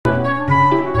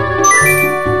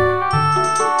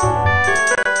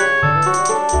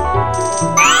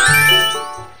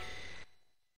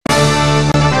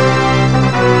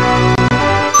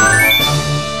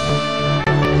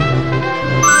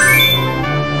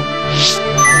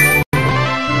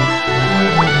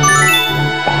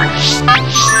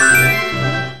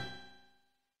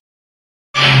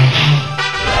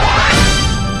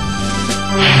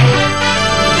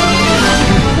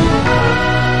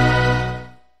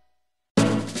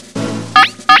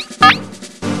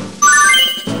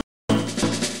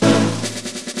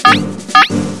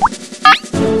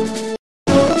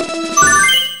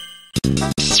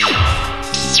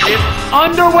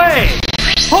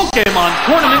on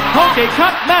Tournament Poke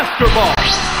Cup Master Ball.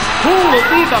 Who will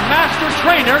be the master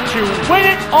trainer to win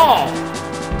it all?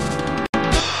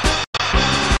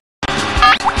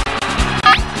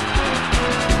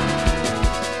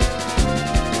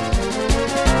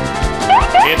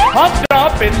 It's pumped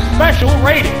up in special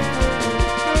rating.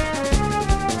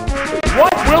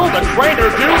 What will the trainer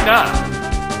do now?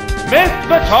 Miss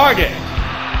the target.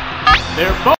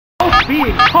 They're both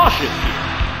being cautious here.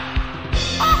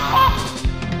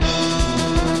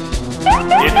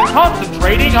 It's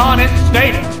concentrating on its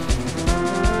status.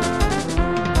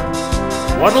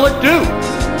 What'll it do?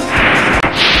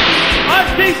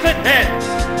 A decent hit!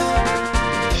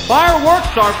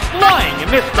 Fireworks are flying in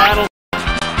this battle.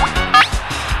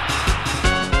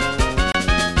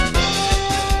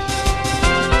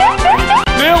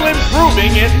 Still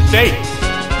improving its status.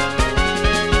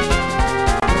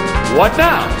 What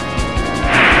now?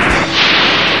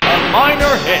 A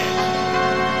minor hit.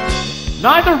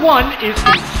 Neither one is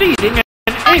conceding an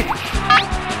inch.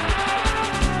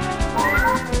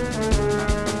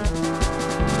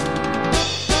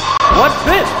 What's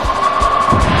this?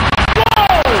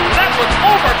 Whoa! That was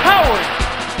overpowering!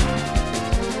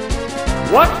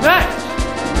 What's next?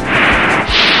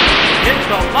 It's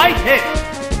a light hit.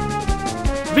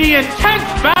 The intense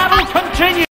battle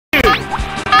continues!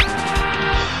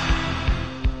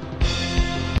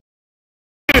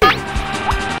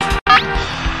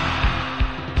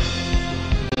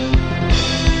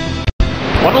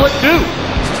 What'll it do?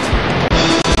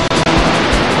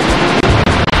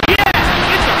 Yeah!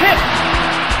 It's a hit!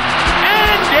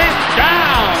 And it's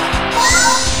down!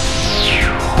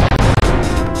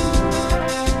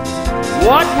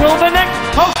 What will the next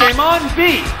Pokemon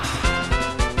be?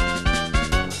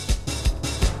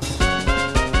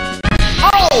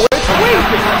 Oh, it's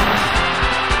Weezing!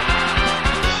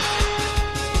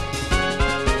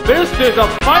 This is a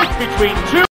fight between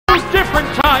two different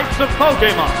types of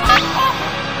Pokemon.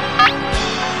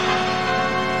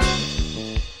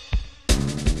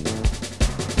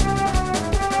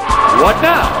 What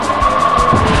now?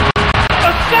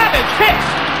 A savage hit!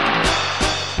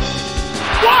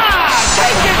 Wow!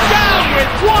 Take it down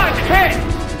with one hit!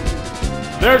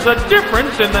 There's a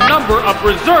difference in the number of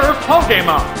reserve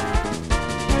Pokemon.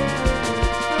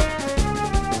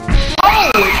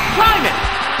 Oh, it's climbing!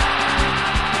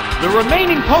 The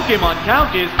remaining Pokemon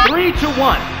count is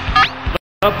 3-1.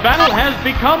 The battle has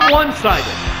become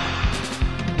one-sided.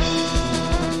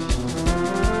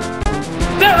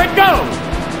 There it goes!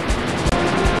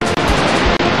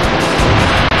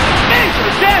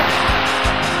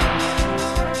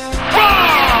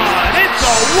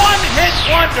 One-hit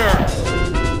wonder!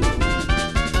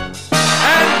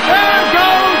 And there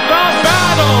goes the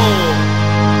battle!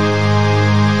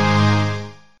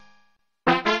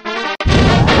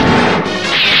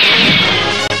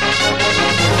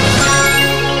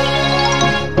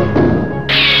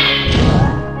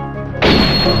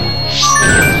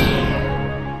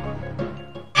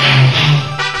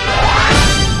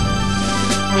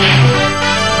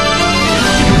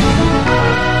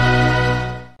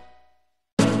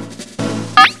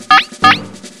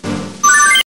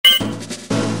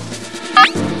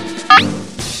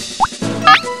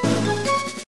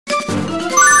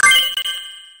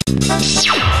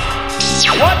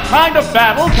 What kind of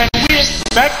battle can we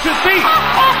expect to see?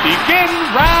 Begin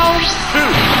round 2.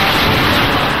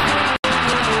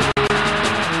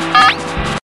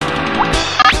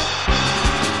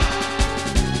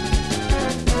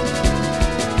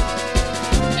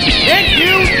 Hit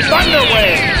you, Thunder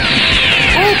Wave!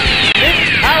 Oops, it's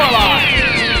paralyzed!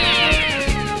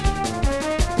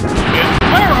 It's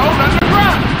burrowed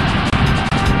underground!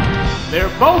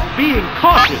 They're both being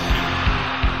cautious here.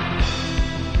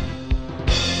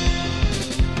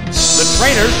 The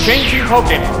trainer's changing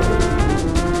Pokemon.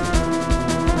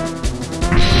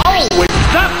 Oh, it's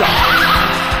Zapdos!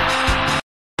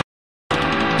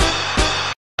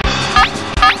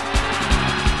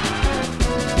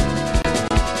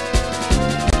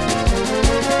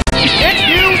 Hit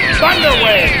you, Thunder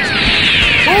Wave!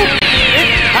 Oops,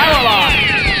 it's paralyzed!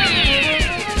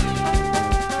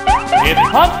 It's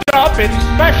pumped up in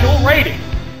special rating.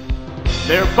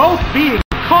 They're both being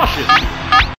cautious.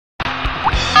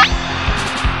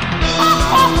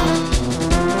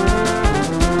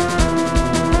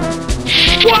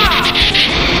 Wow!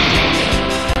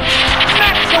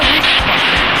 That's the weak spot.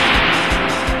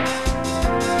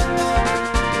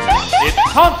 It's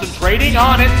concentrating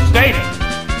on its status.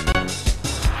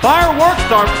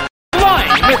 Fireworks are flying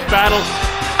in this battle.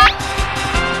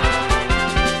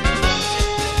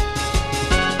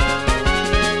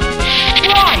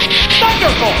 Flying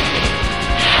Thunderbolt!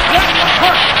 That will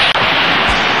hurt!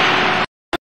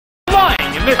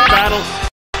 this battle.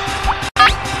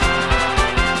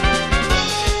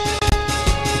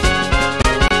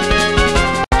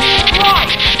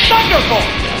 Right!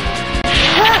 Thunderbolt!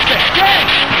 Perfect game!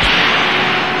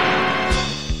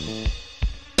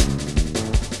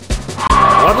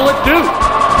 What'll it do?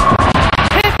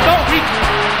 Hit don't reach.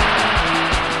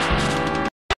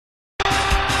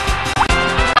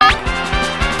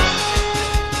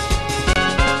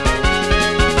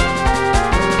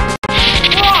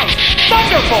 Right!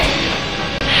 Thunderbolt!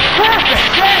 Perfect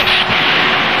game!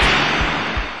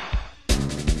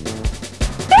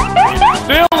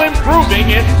 Still improving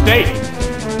its state.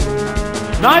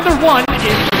 Neither one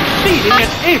is succeeding an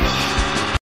inch.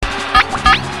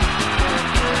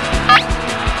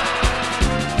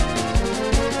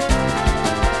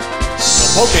 The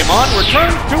Pokemon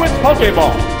returns to its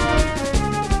Pokeball.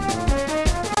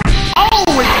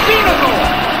 Oh, it's Venusaur!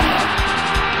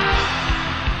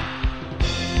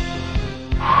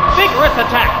 Vigorous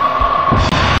attack.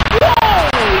 Whoa!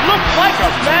 Looks like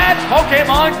a bad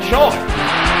Pokemon choice.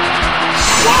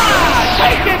 Wow!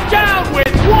 Take it down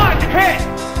with one hit!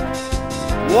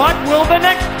 What will the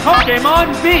next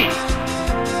Pokemon be?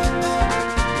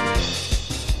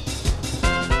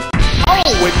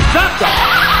 Oh, it's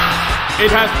Zapdos! It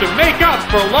has to make up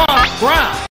for lost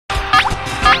ground.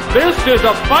 This is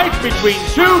a fight between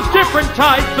two different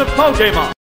types of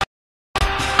Pokemon.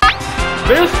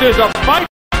 This is a fight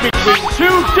between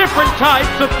two different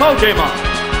types of Pokemon.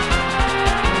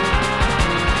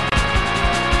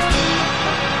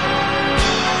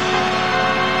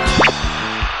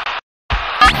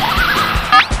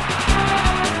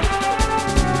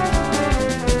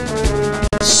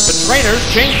 The trainer's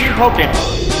changing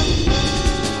Pokemon.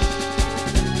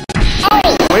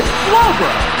 Oh, it's Slowbro!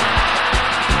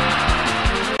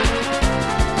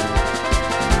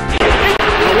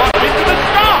 Up into the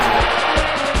sky!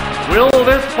 Will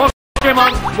this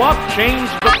Pokemon swap change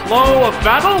the flow of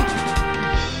battle?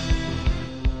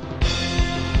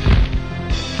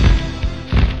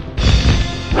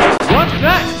 What's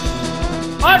next?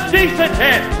 A decent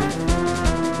hit!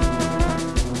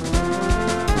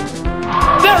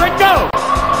 There it goes!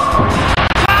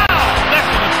 Wow!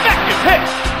 That's an effective hit!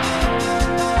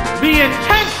 The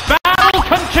intense battle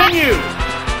continues!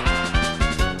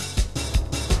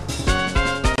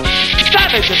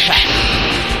 Savage attack!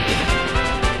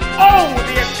 Oh,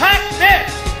 the attack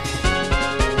missed!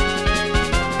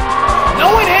 No,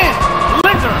 it is!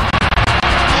 Blizzard!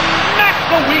 That's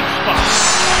the weak spot!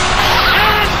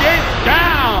 And it's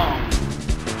down!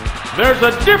 There's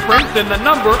a difference in the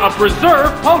number of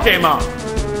reserve Pokemon.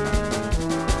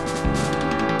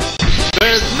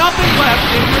 There's nothing left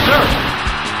in reserve.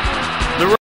 The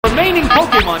remaining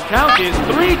Pokemon count is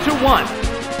 3-1.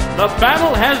 The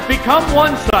battle has become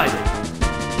one-sided.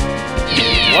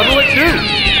 What'll it do?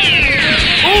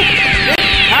 Oops!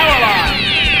 It's paralyzed!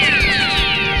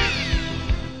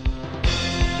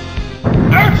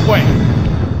 Earthquake!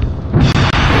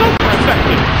 Super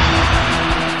effective!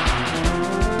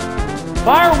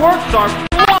 Fireworks are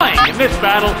flying in this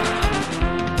battle.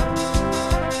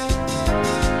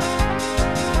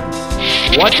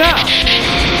 What now?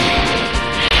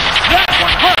 That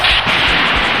one hurt!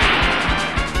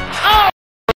 Oh!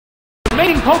 The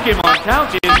remaining Pokemon count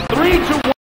is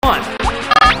 3-1.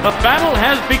 The battle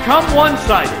has become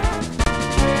one-sided.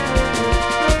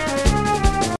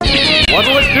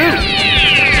 What'll it do?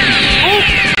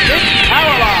 Oops! It's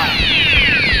paralyzed!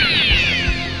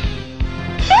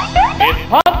 It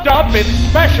pumped up its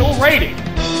special rating.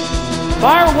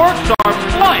 Fireworks are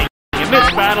flying in this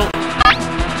battle.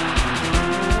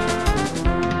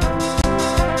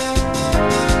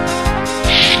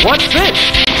 What's this?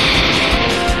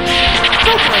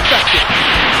 Super effective!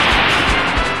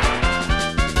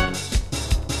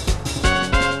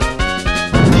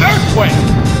 Earthquake!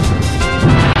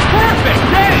 Perfect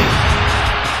game!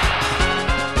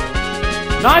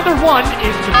 Neither one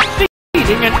is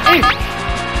succeeding an inch.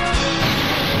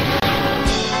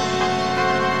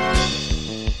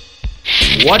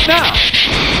 What now?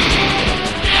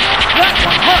 That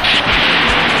one hurt!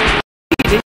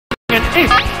 Succeeding an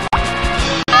inch.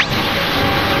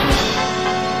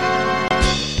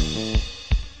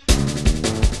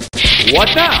 What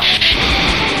now?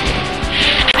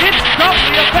 It's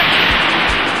doubly effective!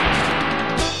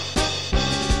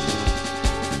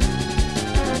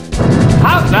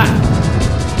 How's that?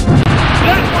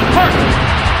 That one hurt!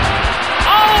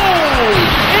 Oh!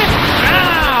 It's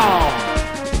down!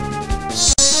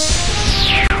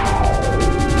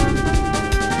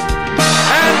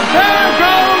 And there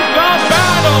goes the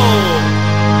battle!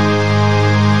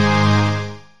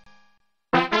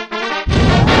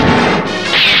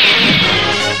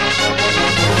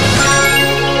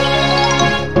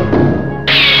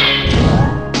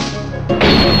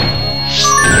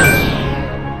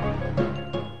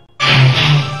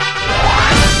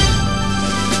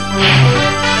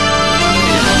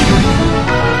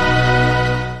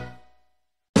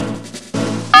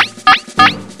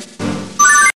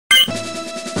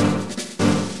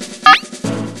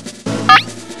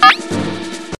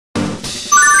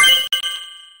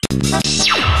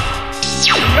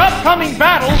 The upcoming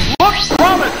battles look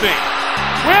promising.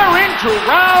 We're into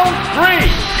round 3.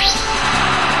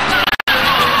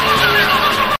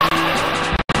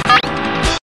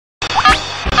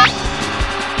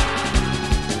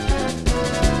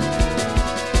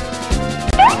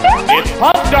 It's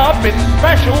pumped up in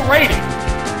special rating.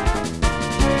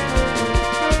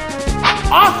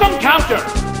 Awesome counter!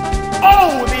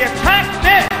 Oh, the attack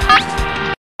missed!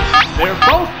 They're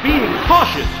both being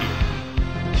cautious here.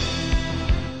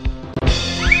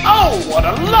 Oh, what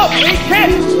a lovely kick!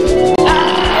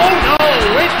 Oh no,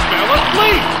 it fell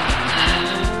asleep!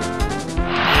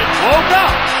 It woke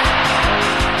up!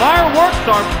 Fireworks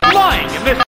are flying in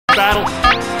this battle.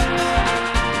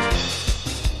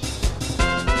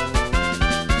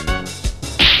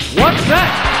 What's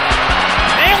that?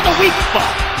 Nailed the weak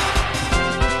spot!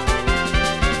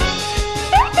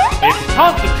 It's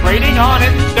concentrating on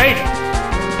its status.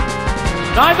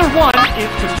 Neither one is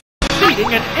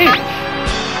conceding an inch.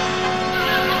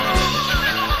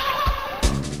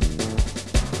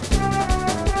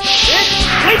 It's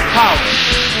sleep powder.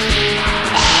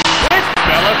 It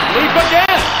fell asleep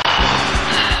again.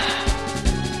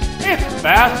 It's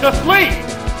fast asleep.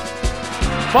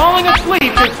 Falling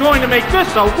asleep is going to make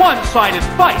this a one-sided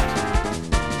fight.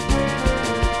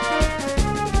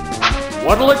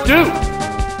 What'll it do?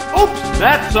 Oops,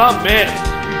 that's a miss.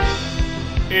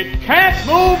 It can't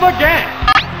move again.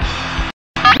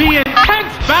 The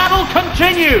intense battle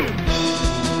continues.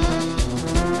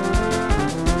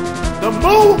 The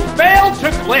move failed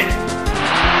to click.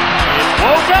 It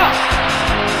woke up.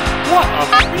 What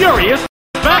a furious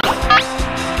battle.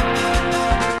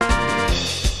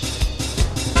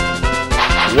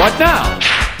 What now?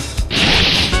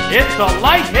 It's a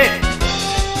light hit.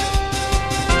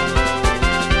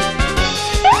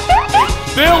 It's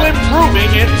still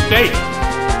improving its state.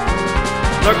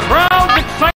 The crowd's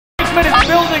excitement is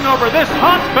building over this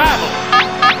hot battle.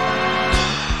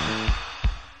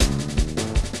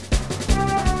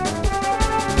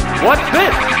 What's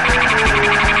this?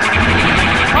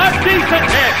 A decent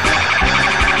hit.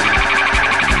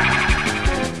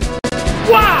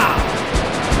 Wow!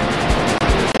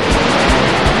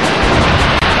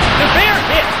 Severe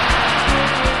hit.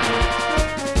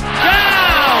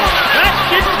 Down! That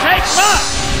didn't take much.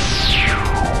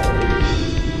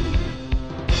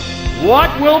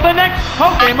 What will the next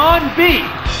Pokemon be?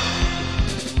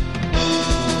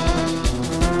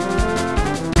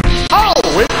 Oh,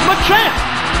 it's Machamp!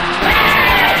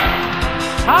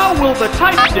 How will the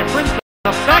type difference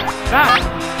affect that?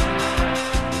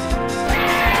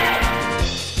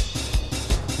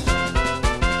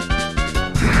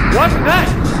 What's that?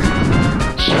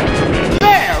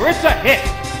 There, it's a hit.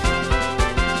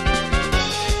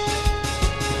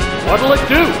 What'll it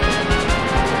do?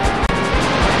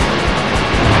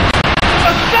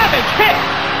 A savage hit!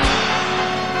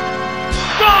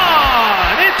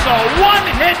 Gone! It's a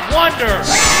one-hit wonder!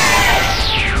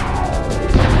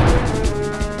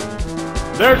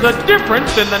 There's a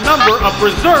difference in the number of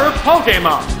reserve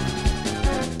Pokemon.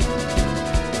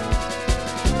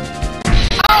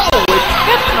 Oh, it's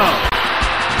Hypno!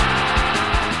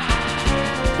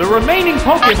 The remaining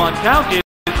Pokemon count is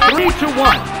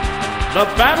 3-1. The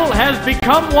battle has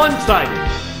become one-sided.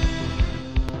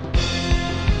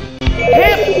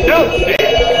 Hypnosis!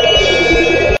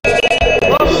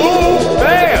 The move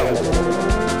failed!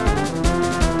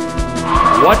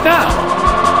 What now?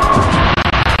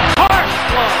 Harsh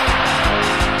blow!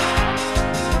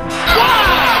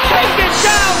 Wow! Take it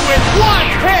down with one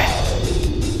hit!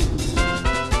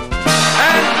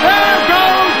 And there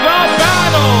goes the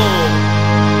battle!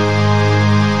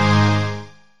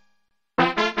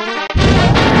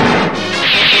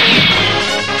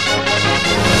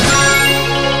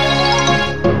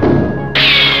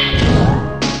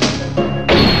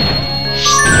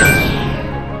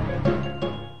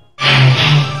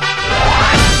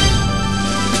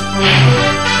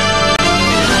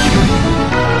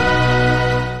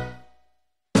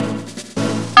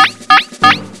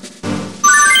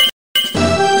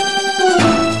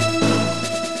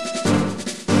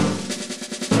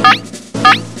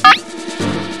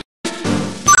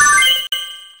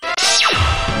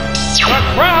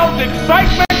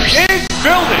 Excitement is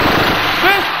building.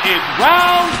 This is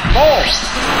round 4.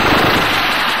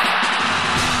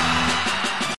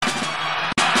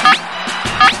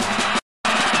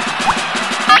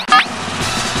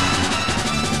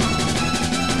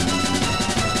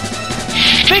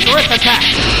 Vigorous attack.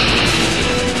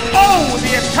 Oh,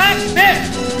 the attack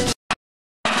missed.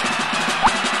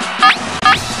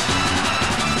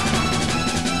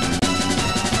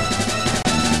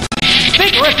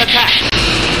 Vigorous attack.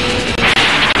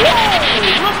 Whoa!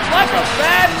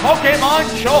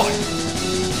 Pokemon choice.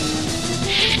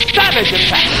 Savage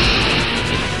attack.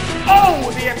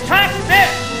 Oh, the attack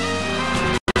missed.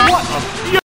 What a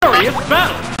furious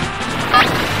battle.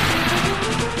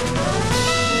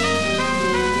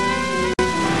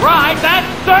 Right, that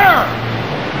serve.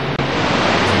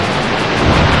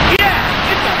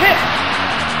 Yeah, it's a hit.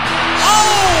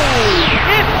 Oh,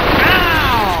 it's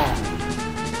down.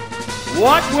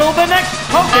 What will the next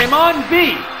Pokemon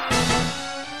be?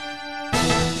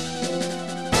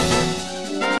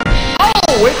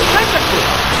 Oh, it's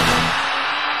Tentacruel.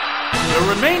 The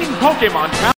remaining Pokemon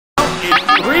count is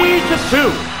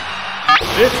 3-2.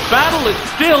 This battle is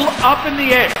still up in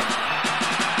the air.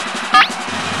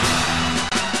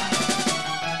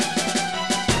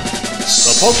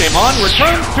 The Pokemon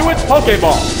returns to its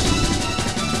Pokeball.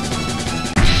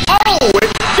 Oh,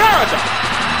 it's Gyarados!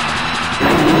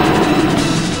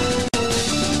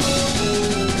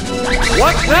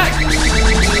 What's that?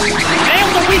 And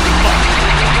the weak spot.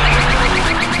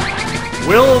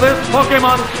 Will this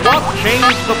Pokemon swap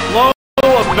change the flow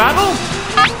of battle?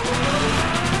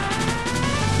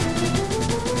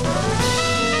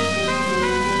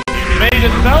 It made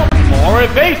itself more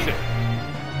evasive.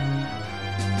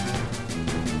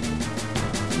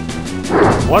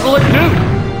 What'll it do?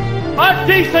 A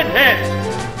decent hit!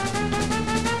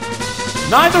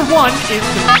 Neither one is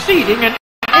conceding an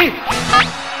inch.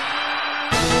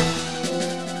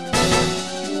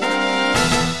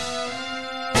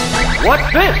 What's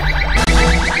this?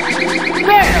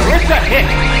 There, it's a hit!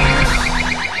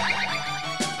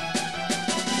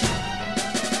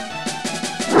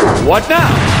 What now?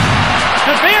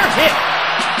 Severe hit!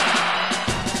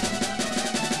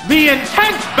 The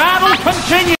intense battle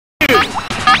continues!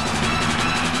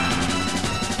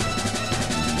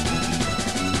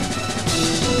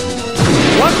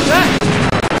 What's that?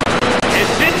 It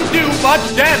didn't do much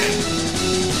damage.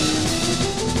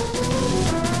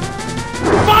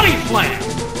 Body slam!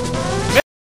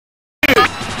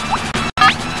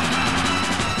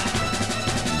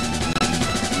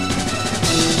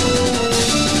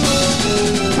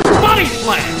 Body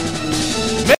slam!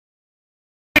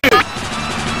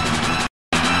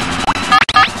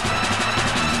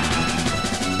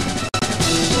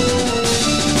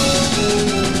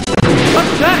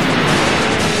 What's that?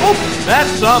 Oh,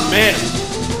 that's a miss.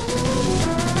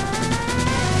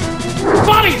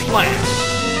 Body slam!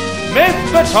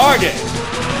 Missed the target.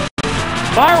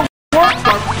 Fireworks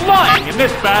are flying in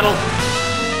this battle.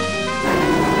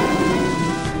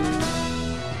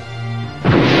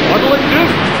 What'll it do?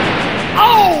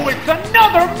 Oh, it's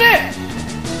another miss!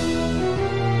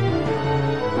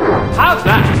 How's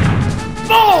that?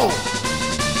 Boom!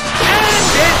 And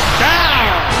it's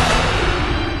down!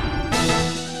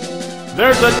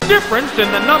 There's a difference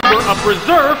in the number of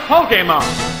reserve Pokemon.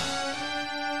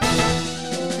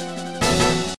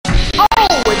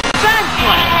 Oh, it's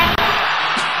Sandslash!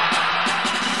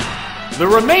 The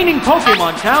remaining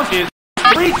Pokemon count is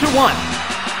 3-1.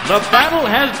 The battle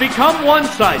has become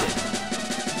one-sided.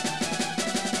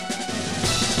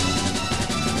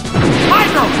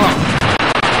 Hydro Pump!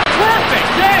 Perfect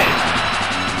day!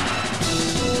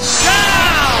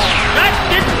 Down! That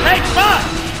didn't take much!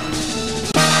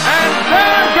 And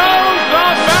there goes the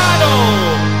battle!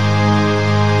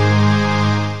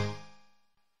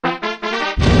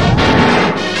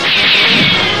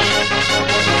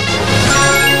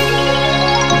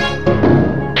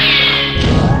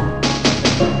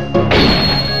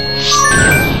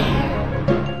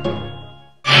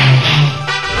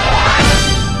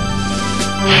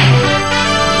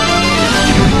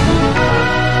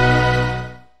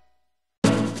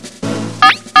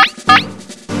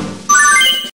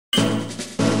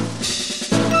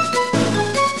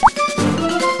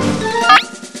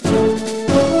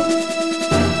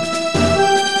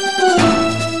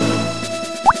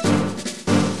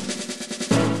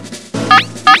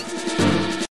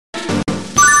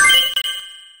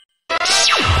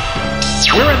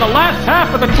 We're in the last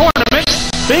half of the tournament.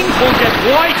 Things will get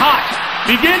white hot.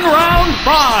 Begin round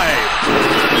 5.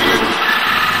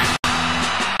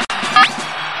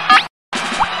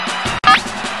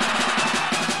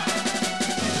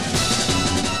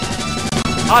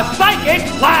 A Psychic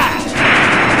Blast!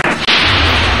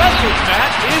 Special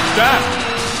Mat is down.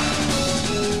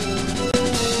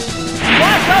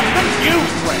 Flash up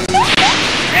Confused Ray.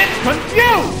 It's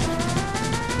confused!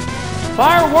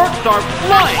 Fireworks are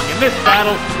flying in this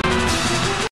battle.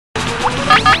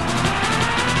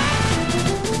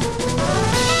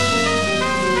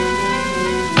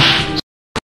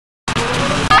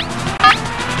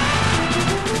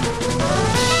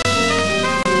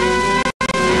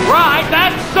 Right,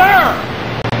 that's Sir!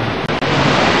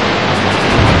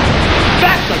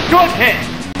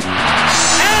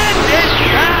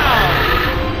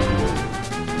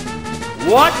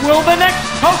 What will the next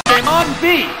Pokemon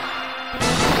be?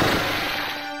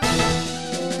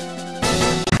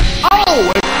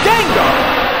 Oh, it's Gengar!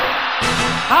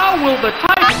 How will the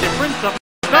type difference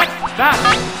affect that?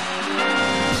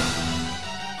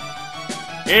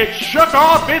 It shook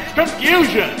off its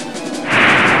confusion.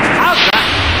 How's that?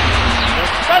 The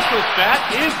special stat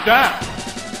is down.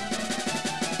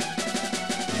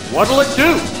 What'll it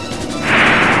do?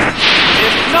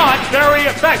 It's not very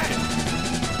effective.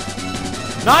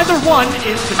 Neither one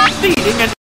is conceding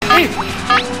an inch.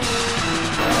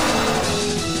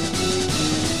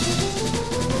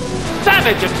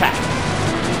 Savage attack.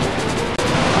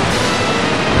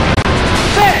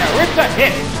 There, it's a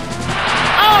hit.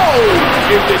 Oh!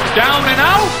 Is it down and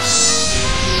out?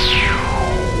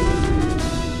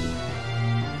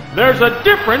 There's a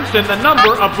difference in the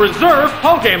number of reserve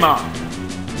Pokemon.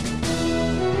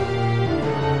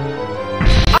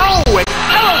 Oh, it's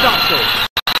Aerodactyl!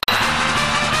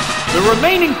 The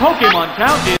remaining Pokemon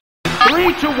count is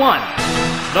 3-1.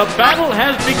 The battle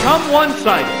has become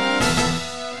one-sided.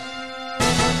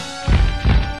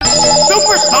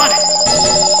 Supersonic!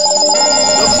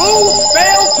 The move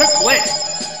failed to click.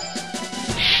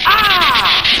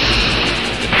 Ah!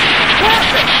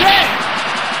 Perfect hit!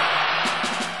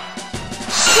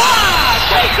 Wow!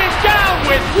 Take it down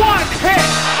with one hit!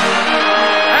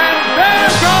 And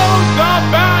there goes the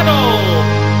battle!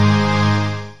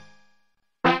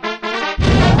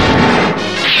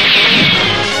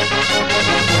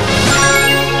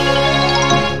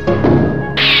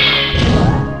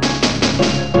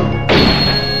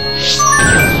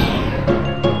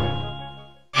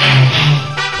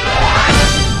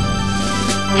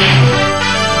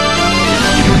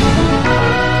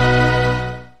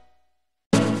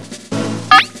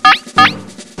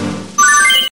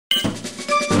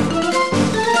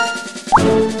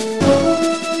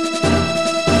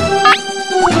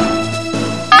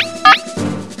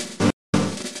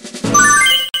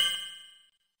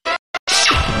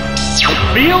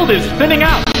 Field is thinning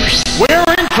out. We're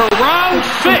into round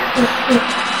 6.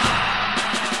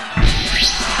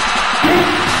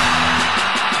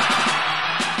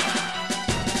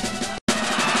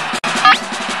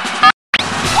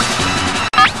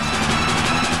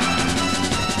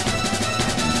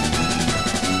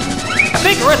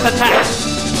 Vigorous attack.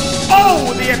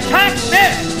 Oh, the attack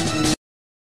missed.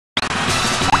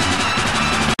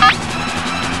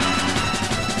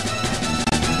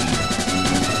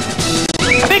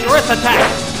 Vigorous attack.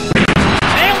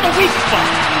 Nail the weak spot.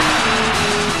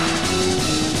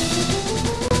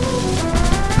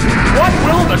 What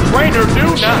will the trainer do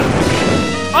now?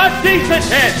 A decent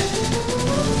hit.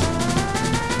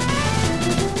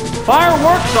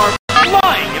 Fireworks are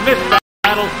flying in this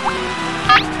battle.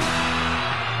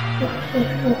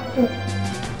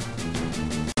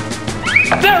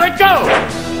 There it goes.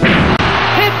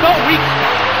 Hit the weak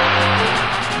spot.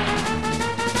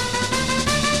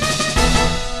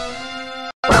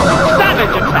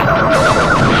 Savage attack!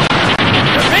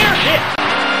 Severe hit!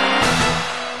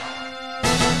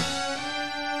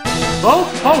 Both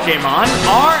Pokemon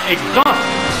are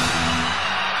exhausted.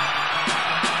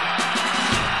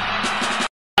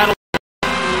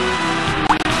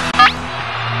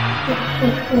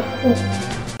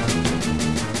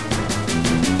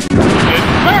 It's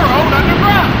burrowed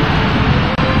underground!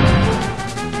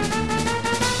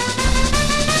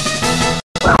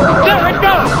 There it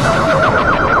goes!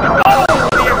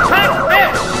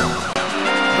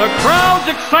 The crowd's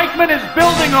excitement is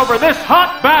building over this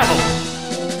hot battle.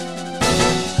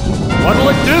 What'll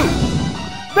it do?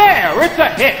 There, it's a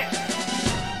hit.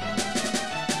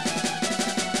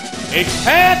 It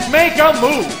can't make a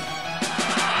move.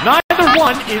 Neither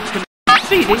one is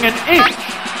conceding an inch.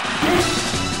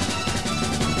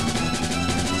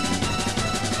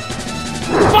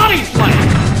 Body slam.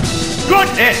 Good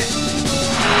hit.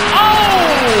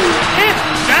 Oh, it's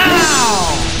down.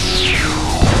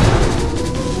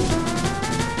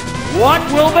 What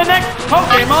will the next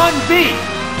Pokemon be?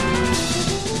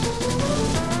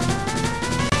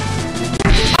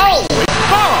 Oh, it's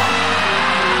Carl!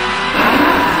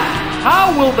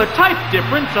 How will the type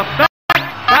difference affect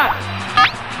that?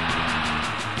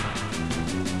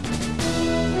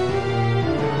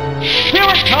 Here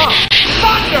it comes!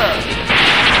 Thunder!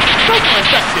 Super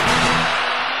effective!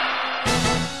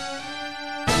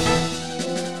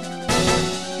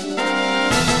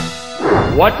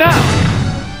 What now?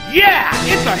 Yeah,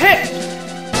 it's a hit!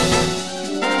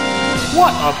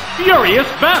 What a furious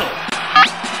battle!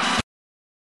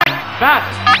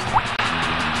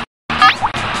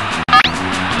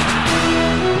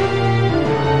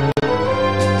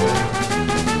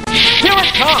 Here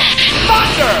it comes!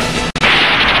 Thunder!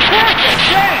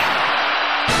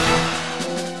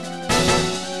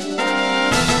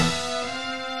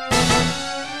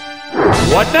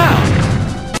 What now?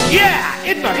 Yeah,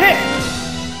 it's a hit!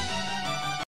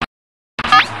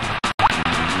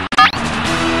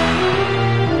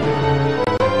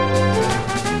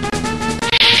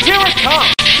 Here it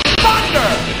comes! Thunder!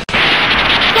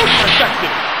 Good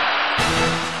perspective!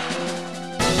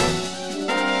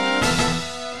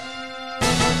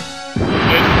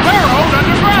 It's burrowed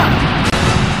underground!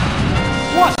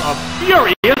 What a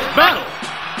furious battle!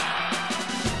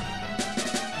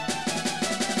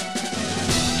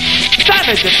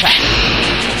 Savage attack!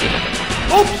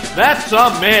 Oops, that's a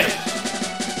miss!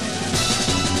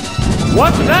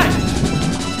 What's that?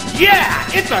 Yeah,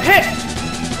 it's a hit!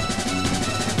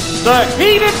 The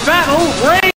heated battle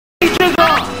rages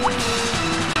on!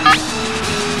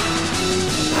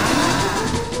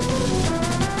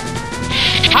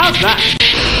 How's that?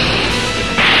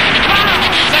 Wow,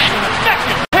 that's an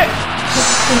effective hit!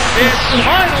 It's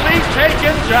finally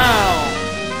taken down!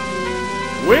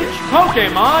 Which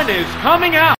Pokemon is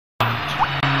coming out?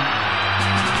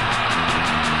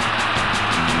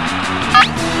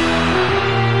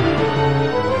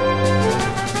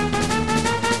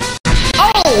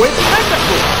 Oh, it's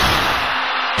Tentacool!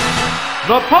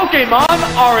 The Pokemon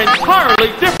are entirely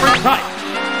different types.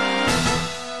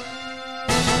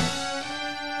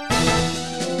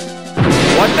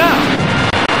 What now?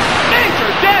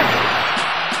 Major damage!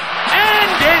 And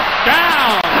it's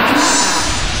down!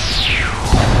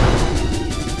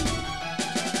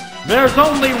 There's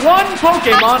only one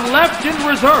Pokemon left in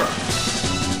reserve.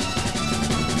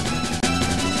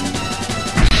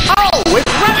 Oh,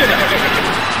 it's Rapidash!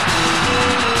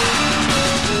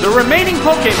 The remaining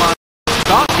Pokemon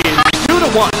stock is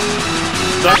 2-1.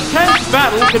 The tense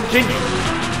battle continues.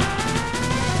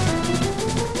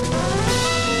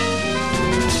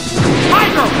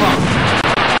 Hydro Pump!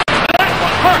 That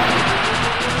one hurt!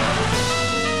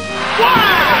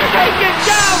 Wow! Take it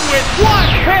down with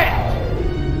one hit!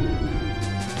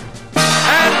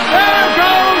 And there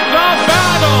goes the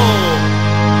battle!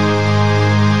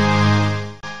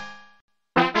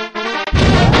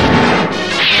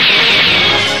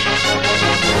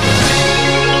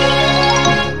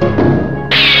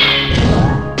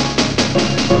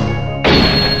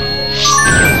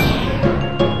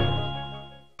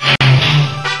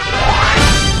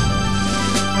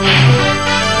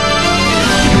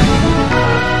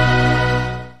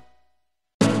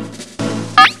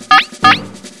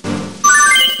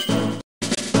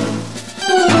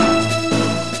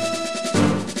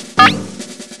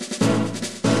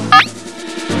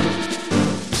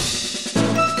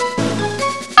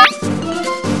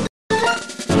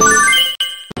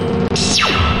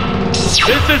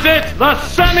 This is it, the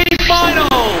semi-finals!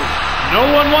 No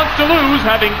one wants to lose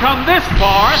having come this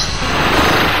far.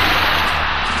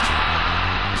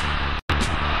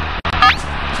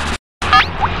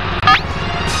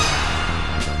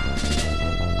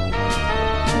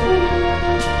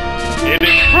 It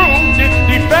improved its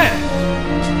defense.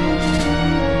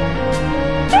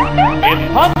 It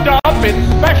pumped up its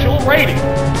special rating.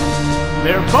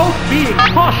 They're both being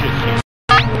cautious here.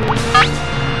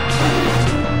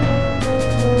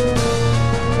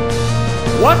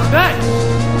 What's next?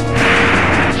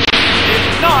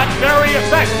 It's not very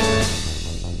effective.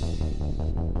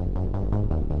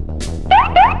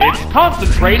 It's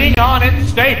concentrating on its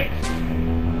status.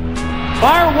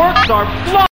 Fireworks are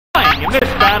flying in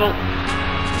this battle.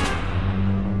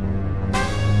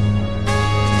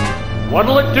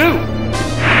 What'll it do? The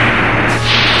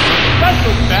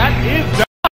special stat is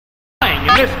dying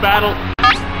in this battle.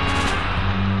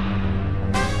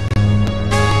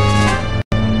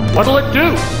 What'll it do?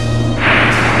 The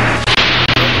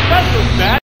special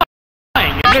stat is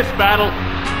dying in this battle.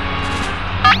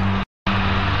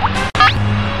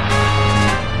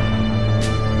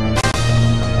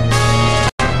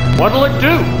 What'll it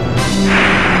do?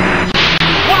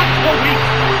 Watch the weak.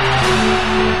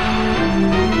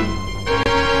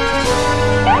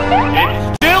 It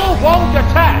still won't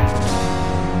attack.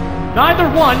 Neither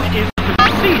one is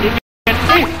conceding an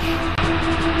inch.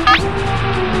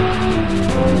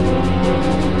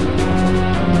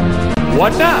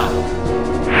 What now?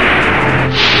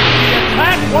 The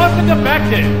attack wasn't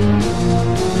effective.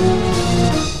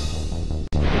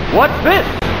 What's this?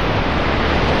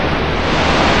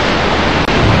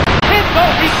 Hit the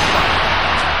heat strike.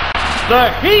 The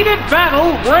heated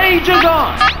battle rages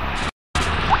on.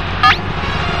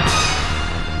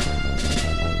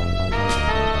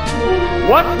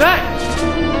 What's next?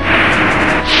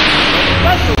 The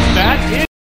special stat is...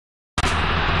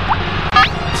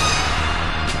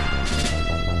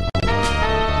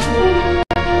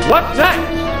 What's next?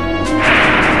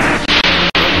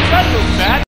 The special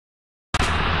stat...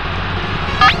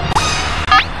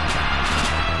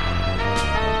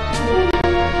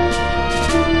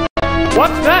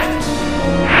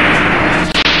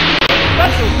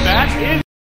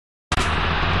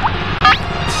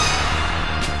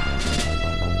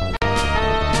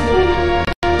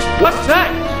 What's that?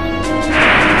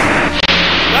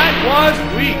 That was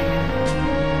weak.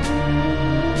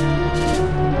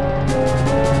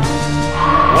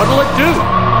 What'll it do?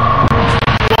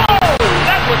 Whoa!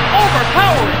 That was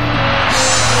overpowering!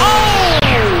 Oh!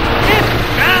 It's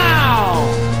down!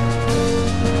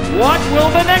 What will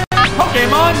the next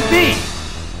Pokemon be?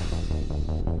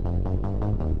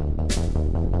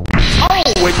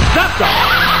 Oh, it's Zapdos!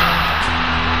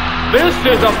 This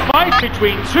is a fight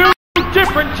between two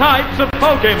different types of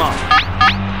Pokemon.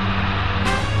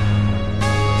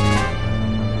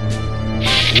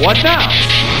 What now?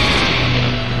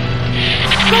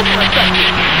 Super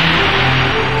effective!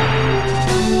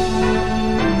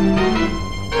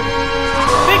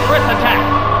 Secret attack!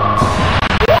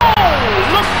 Whoa!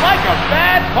 Looks like a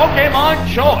bad Pokemon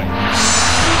choice.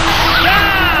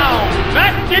 Down!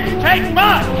 That didn't take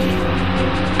much!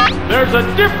 There's a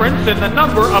difference in the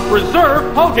number of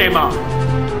reserve Pokemon.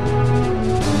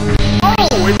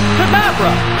 Oh, it's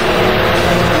Kadabra!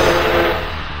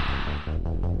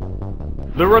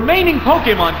 The remaining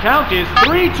Pokemon count is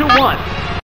 3-1.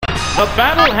 The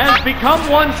battle has become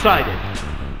one-sided.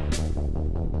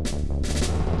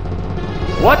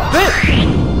 What's this?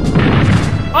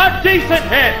 A decent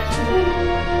hit!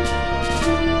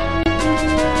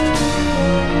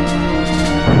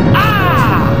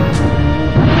 Ah!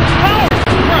 Oh,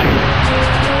 right!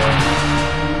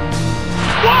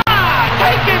 Wow!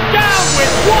 Take it down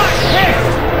with one hit!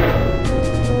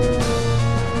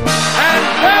 And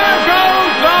there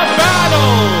goes the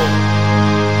battle!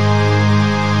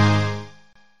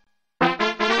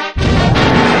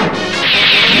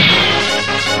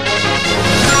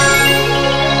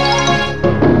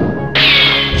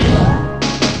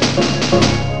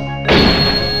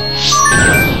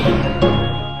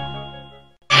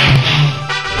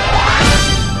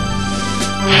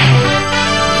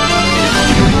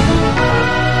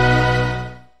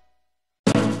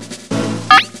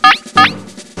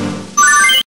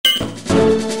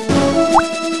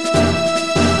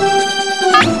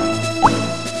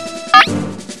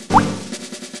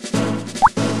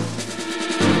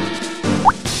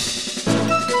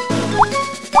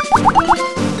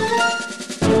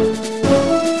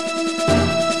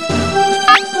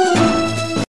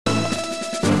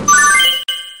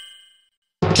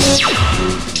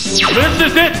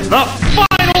 This is it, the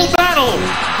final battle!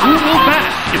 Who will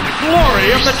bask in the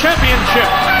glory of the championship?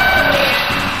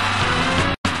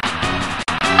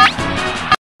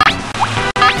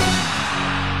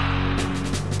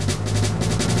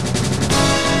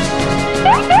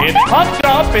 It's pumped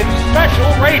up in special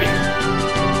rating.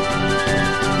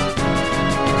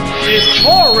 It's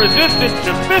more resistant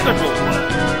to physical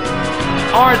blows.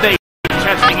 Are they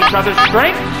testing each other's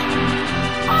strength?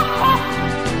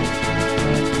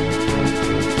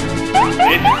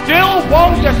 It still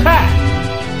won't attack.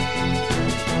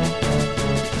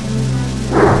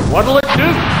 What'll it do?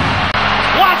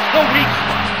 What's the weak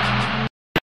spot?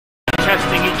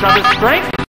 Testing each other's strength?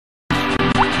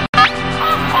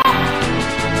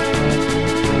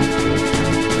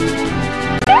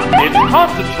 It's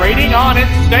concentrating on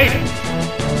its status.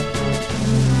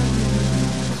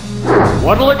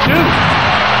 What'll it do?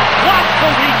 What's the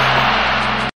weak spot?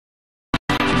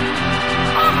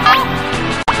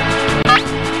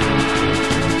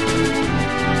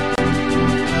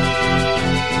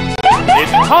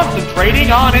 It's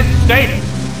concentrating on its status.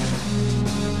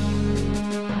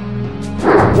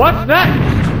 What's next?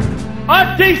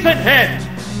 A decent hit!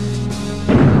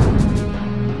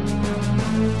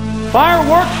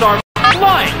 Fireworks are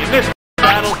flying in this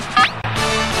battle.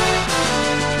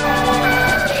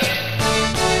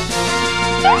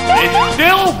 It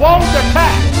still won't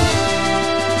attack.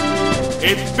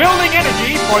 It's building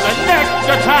energy for the next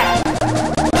attack.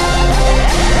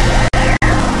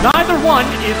 Neither one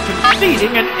is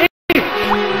conceding an inch.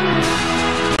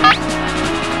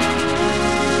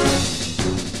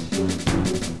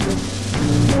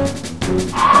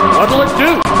 What'll it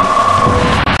do?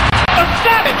 A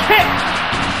savage hit!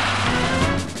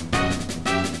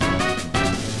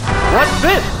 What's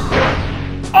this?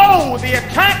 Oh, the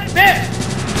attack missed!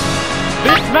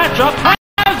 This matchup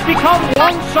has become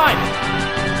one-sided.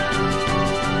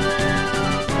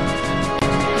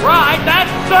 Right,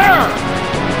 that's serve!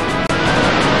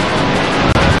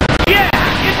 Yeah,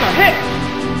 it's a hit!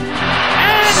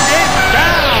 And it's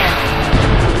down!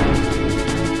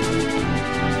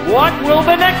 What will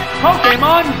the next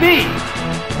Pokemon be?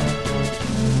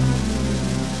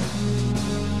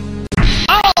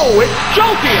 Oh, it's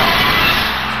Jolteon!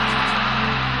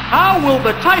 How will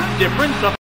the type difference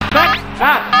affect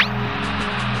that?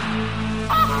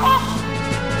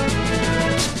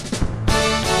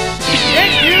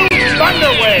 It used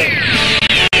underway.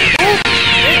 Oops,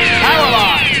 it's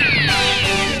paralyzed.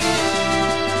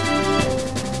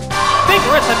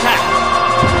 Vigorous attack.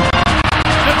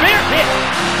 Severe hit.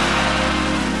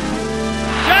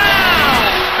 Down!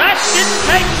 That didn't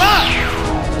take much.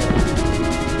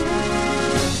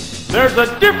 There's a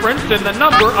difference in the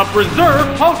number of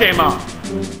reserve Pokemon.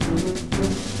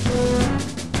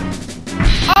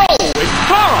 Oh, it's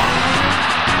Tauros!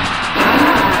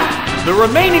 The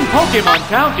remaining Pokemon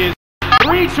count is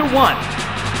 3-1.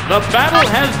 The battle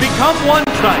has become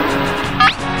one-sided.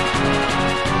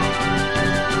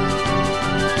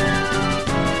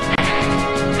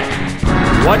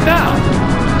 What now?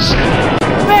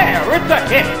 There, it's a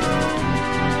hit.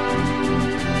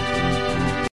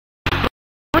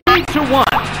 3-1.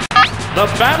 The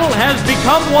battle has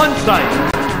become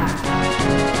one-sided.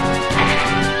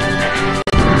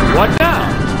 What now?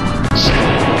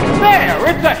 There,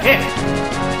 it's a hit.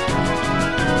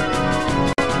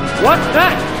 What's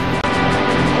that?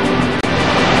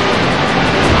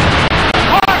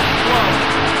 Hard blow.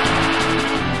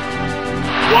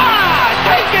 Wow!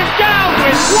 Taken down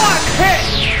with one hit.